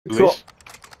Who is?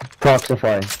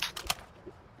 Toxify.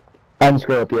 And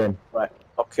Scorpion. Right,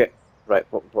 okay. Right,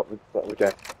 what we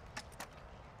doing?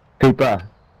 Cooper.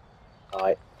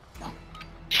 Alright.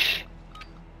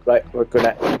 Right, we're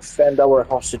gonna defend our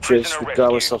hostages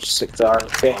regardless of sector,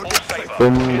 okay?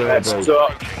 Let's go.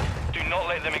 Do not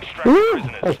let them extract Woo!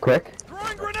 prisoners. That was quick.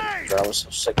 Regardless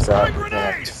of sector, we're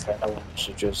gonna defend our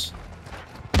hostages.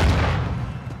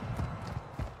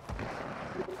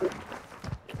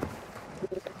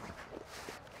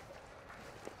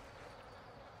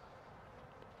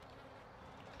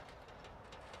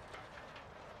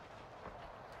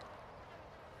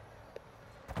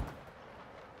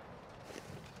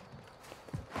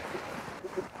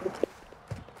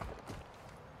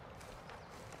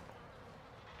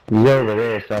 He's over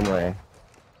there somewhere.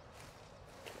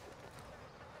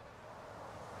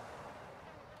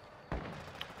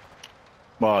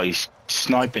 Well, he's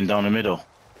sniping down the middle.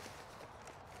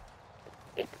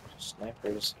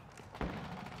 Snipers.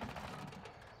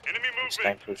 Enemy movement.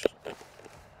 Snipers.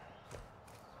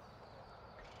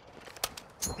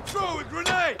 Throw a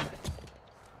grenade.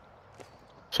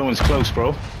 Someone's close,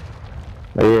 bro.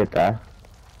 I hear that.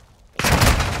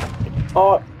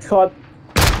 Oh, God.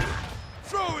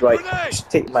 Throw a Right, grenade. just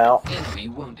take him out. Enemy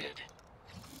wounded.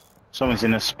 Someone's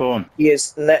in a spawn. He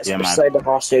is next Yeah, man. beside the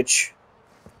hostage.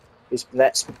 He's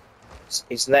next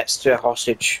to a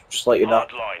hostage, just let you know.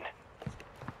 Hard line.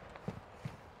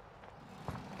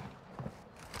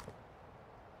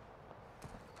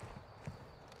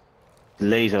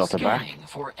 Laser off the back. Scanning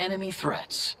for enemy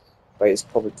threats. Right, it's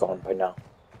probably gone by now.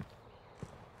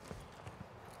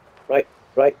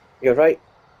 Right, you're right.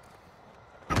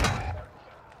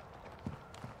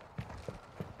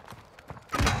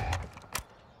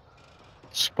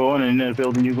 Spawn in the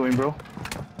building you going, bro.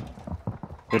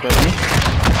 You about me?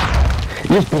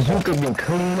 This bazooka been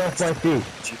clean off my feet.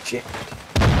 GG.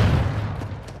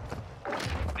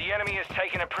 The enemy has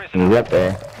taken a prisoner. He's up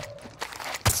there.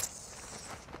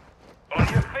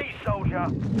 On your feet, soldier.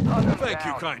 Hunt them Thank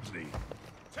you down. kindly.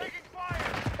 Taking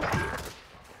fire.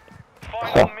 Oh,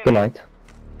 Final good minute. night.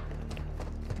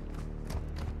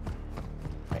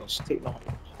 Right, let's take the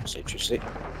hostage, you see.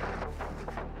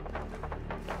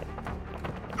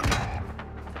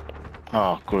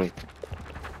 Oh, great.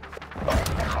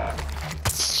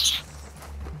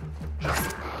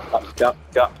 Up.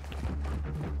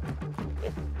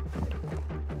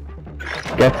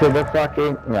 Get to the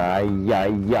fucking.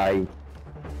 Ay.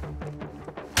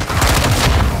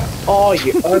 Oh,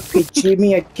 you RPG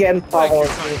me again, pal. You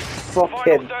Final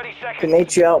fucking 30 seconds.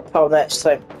 grenade you out, pal, next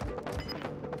time.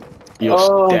 You're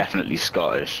Oh. definitely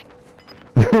Scottish.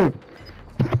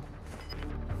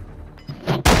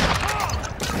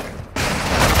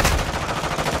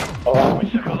 Oh, We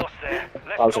took a loss there. Let's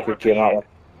that was a not good game, repeat that it.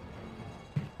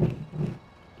 one.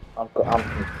 I'm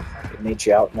gonna need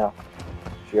you out now.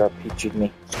 You RPG'd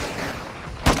me.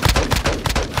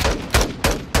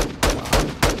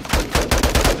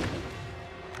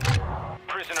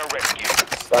 Prisoner rescue.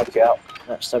 Flag you out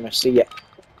next time I see you.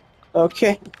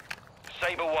 Okay.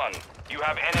 Saber 1, you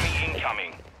have enemy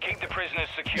incoming. Keep the prisoners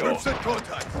secure. Troops in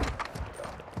contact.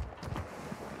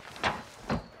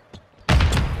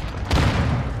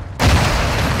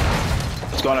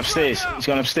 He's gone upstairs. He's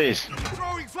gone upstairs.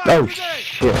 Throwing flash Oh grenade.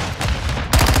 shit.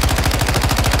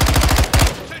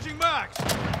 Changing mags.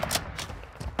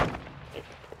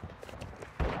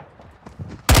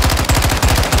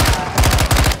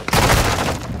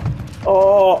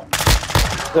 Oh,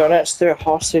 they're next to a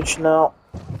hostage now.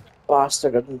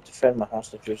 Bastard, I didn't defend my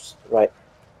hostages. Right.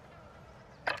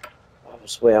 I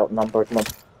was way outnumbered, man.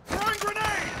 Throwing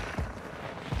grenade.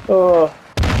 Oh,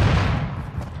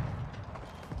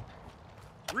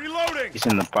 Reloading. He's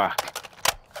in the back.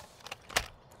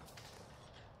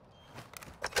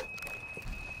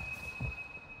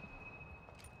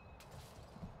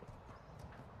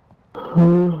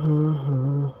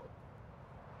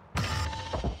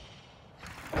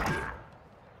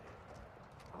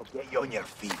 I'll get you on your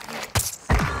feet, mate.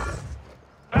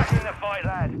 Back in the fight,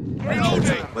 lad.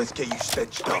 Reloading. Let's get you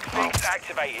stitched Quick up, pal. fix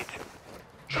activated.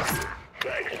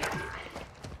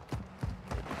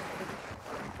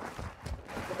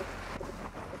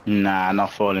 Nah,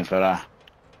 not falling for that.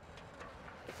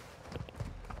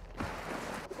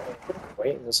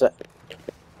 wait, is it?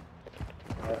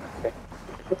 Okay.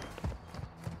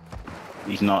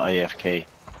 He's not AFK.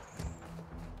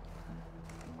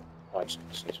 Oh, it's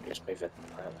moving,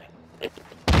 apparently.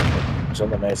 He's on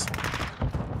the move.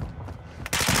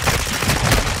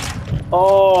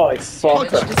 Oh, I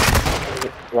fucked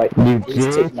it. Right, You he's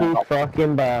taking dirty that out.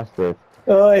 fucking bastard.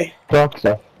 Oi!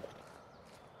 Toxic.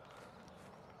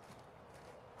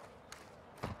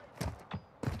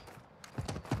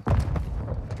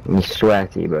 I'm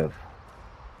sweaty, bro.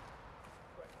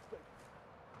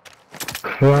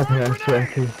 Crap, I'm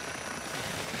sweaty.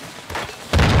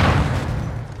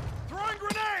 Throwing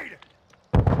grenade!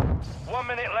 1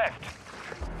 minute left.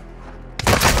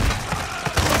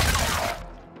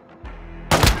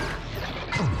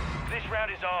 This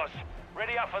round is ours.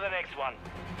 Ready up for the next one.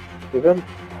 You run?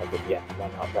 Oh, but yeah,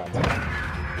 run up, run.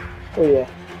 Oh yeah.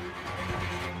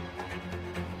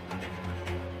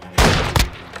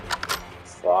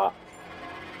 Fuck.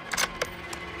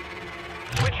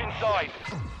 Switch inside.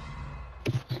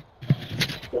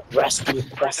 Rescue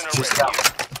Prisoner hostages rescue.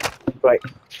 now. Right.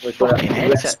 We're Fucking gonna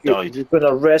headset rescue. died. We're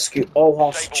gonna rescue all Sable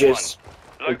hostages.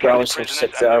 1. Locate Regardless the of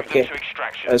prisoners sex, and move okay? them to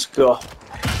extraction. Let's go.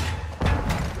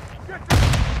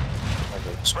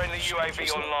 Friendly UAV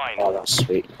online. Oh, that's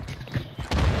sweet.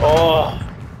 Oh,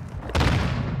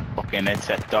 Fucking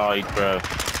headset died, bro.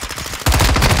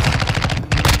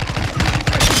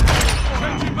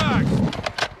 Changing back!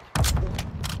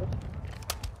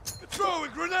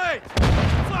 Throwing grenade!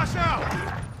 Flash out!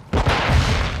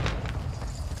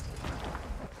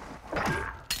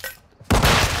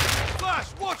 Flash,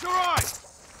 watch your eyes!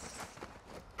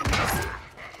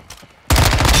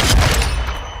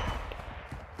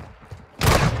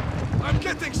 I'm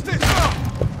getting stitched up!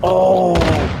 oh.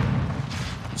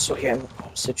 So again,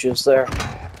 hostages there.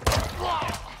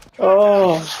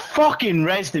 Oh, Fucking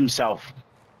rezzed himself.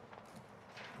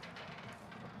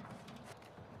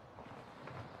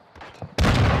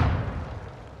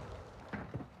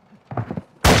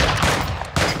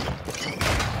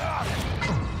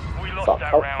 We lost fuck.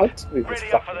 that How round. did we just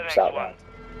Ready up fuck for the next that one. round?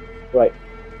 Right.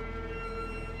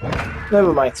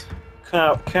 Never mind.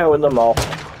 Counting them all.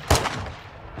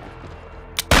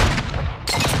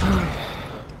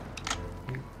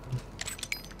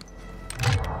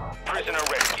 Prisoner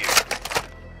rescue.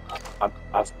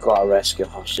 I've got to rescue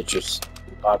hostages.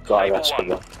 I've got to Sable rescue 1.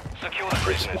 them. Secure the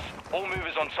prisoners. All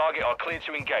movers on target are cleared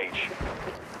to engage.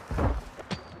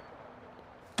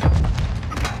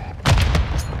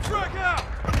 Frag out!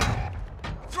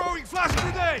 Throwing flash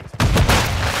grenade!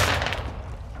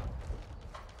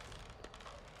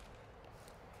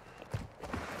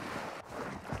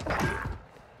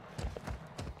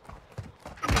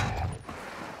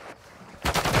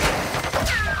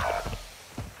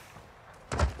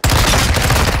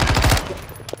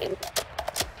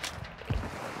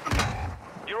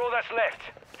 You're all that's left.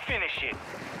 Finish it.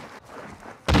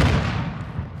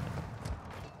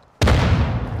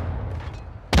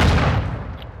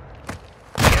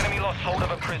 The enemy lost hold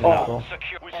of a prisoner. Oh.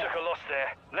 Secure. We took a loss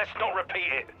there. Let's not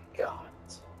repeat it. God.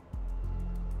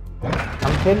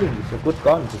 I'm telling you, it's a good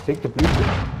gun. Just take the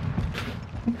bleeding.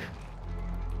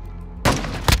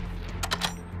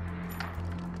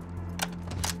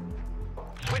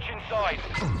 Switch inside.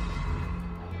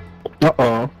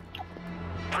 Uh-oh.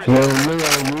 Prisoner. We're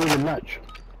losing the match.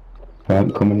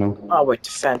 I'm coming now. Oh, we're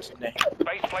defending me.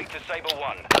 Base plate to Sable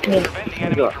 1. Prevent the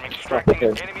enemy from extracting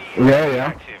enemy Yeah, yeah.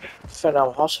 active. Defend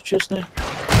our hostages now.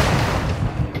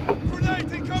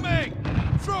 Grenade incoming!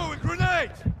 Throwing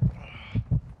grenade!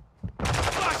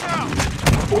 Flash out!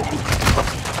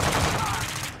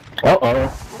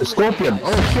 Uh-oh. The Scorpion.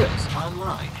 Oh, shit. Systems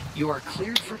online. You are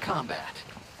cleared for combat.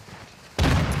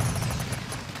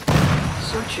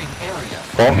 Searching area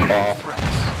for Uh-oh.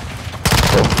 threats.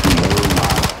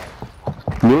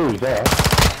 Where is that?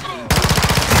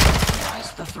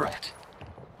 Neutralize the threat.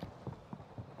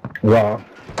 Wow.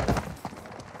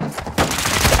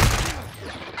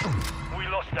 We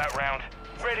lost that round.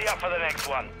 Ready up for the next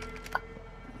one.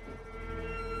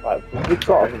 Right, we've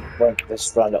got to win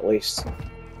this round at least.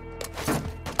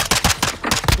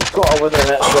 We've got to win the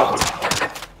next round.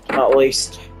 At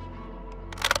least.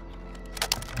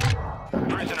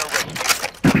 Prisoner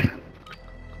rescue.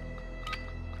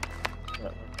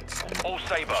 All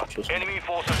Sabre. Enemy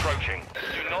force approaching.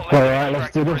 Do not let them Alright,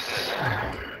 let's do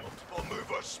distract this. All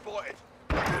movers spotted.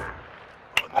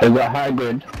 I got high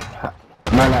grade.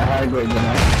 Man at high grade, you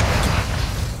know.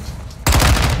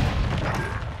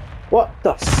 What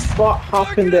the fuck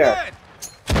happened there?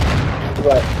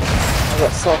 Right. I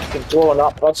got fucking blown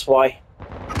up, that's why.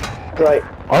 Right.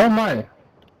 Oh my.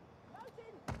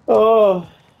 Oh.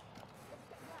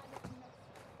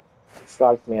 He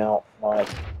fragged me out, my.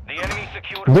 The enemy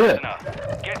secured a Do it. prisoner.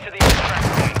 Get to the extract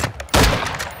point.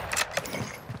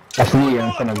 That's me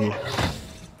in front of you.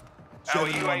 Our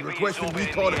UAV is Requesting orbiting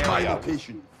recon the at my area.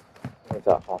 location. With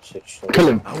that hostage. Kill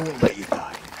him. I won't let you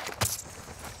die.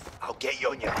 I'll get you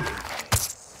on your feet.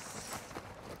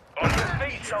 On your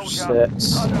feet, soldier.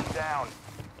 Six. Cut them down.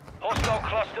 Hostile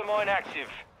cluster mine active.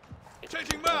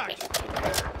 Changing back!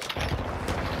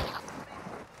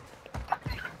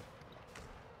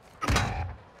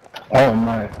 Oh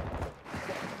my.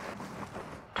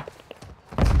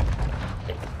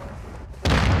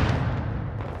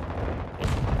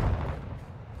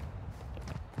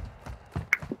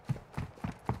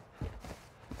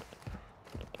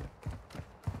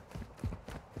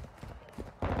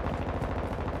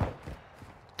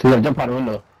 So jump out the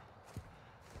window.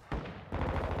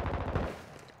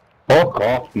 Fuck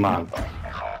off, man.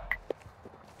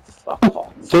 Fuck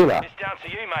off. See that? It's down to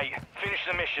you, mate. Finish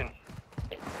the mission.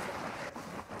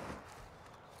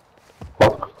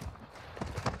 Fuck.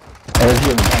 Let's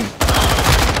get it done.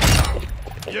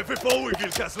 Je fais pas où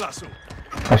il casse l'assaut.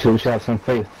 Actually, we should have some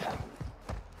faith.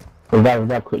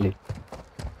 Revive quickly.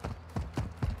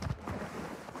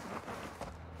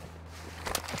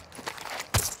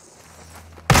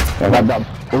 Revive that.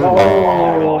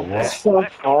 Oh, Let's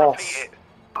fuck not off. repeat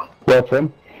it. Where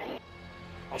from?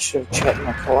 I should have checked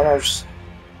my corners.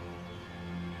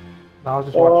 No, I was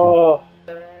just watching. Oh,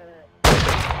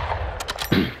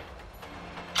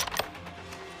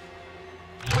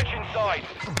 Switch inside.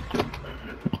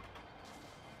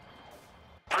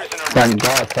 Prisoner Thank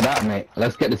God for that, mate.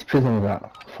 Let's get this prison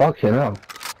out. Fucking hell.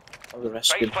 I was base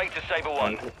rescued. plate to Saber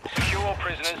 1. Secure all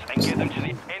prisoners and get them to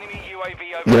the enemy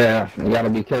UAV over. Yeah, you gotta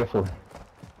be careful.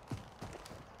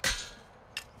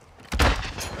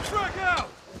 Track out!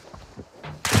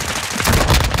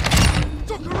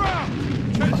 Duck around!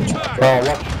 Changing back! Oh,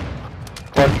 watch.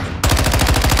 Watch.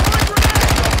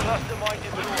 Cluster mine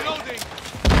deployed. Reloading!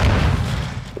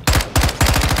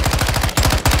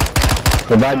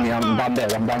 Revive me, I'm down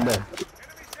there,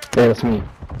 Yeah, that's me.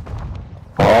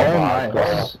 Oh my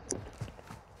God.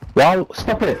 Wow,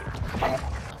 stop it.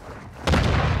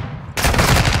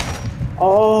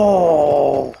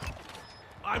 Oh,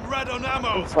 I'm red on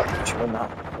ammo! fucking chewing that.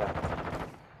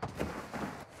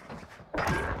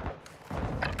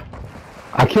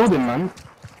 I killed him, man.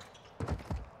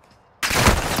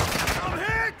 I'm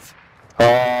hit!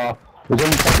 He's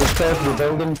on the stairs of the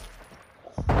building.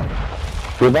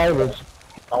 Revive us.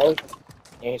 Oh,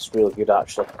 yeah, it's real good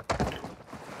actually.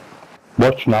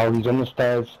 Watch now, he's on the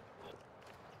stairs.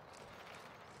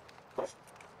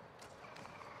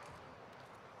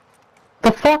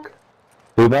 The fuck?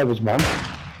 Revive us, man.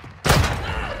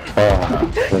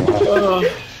 Oh.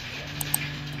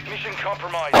 Mission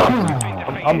compromised.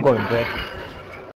 I'm going back.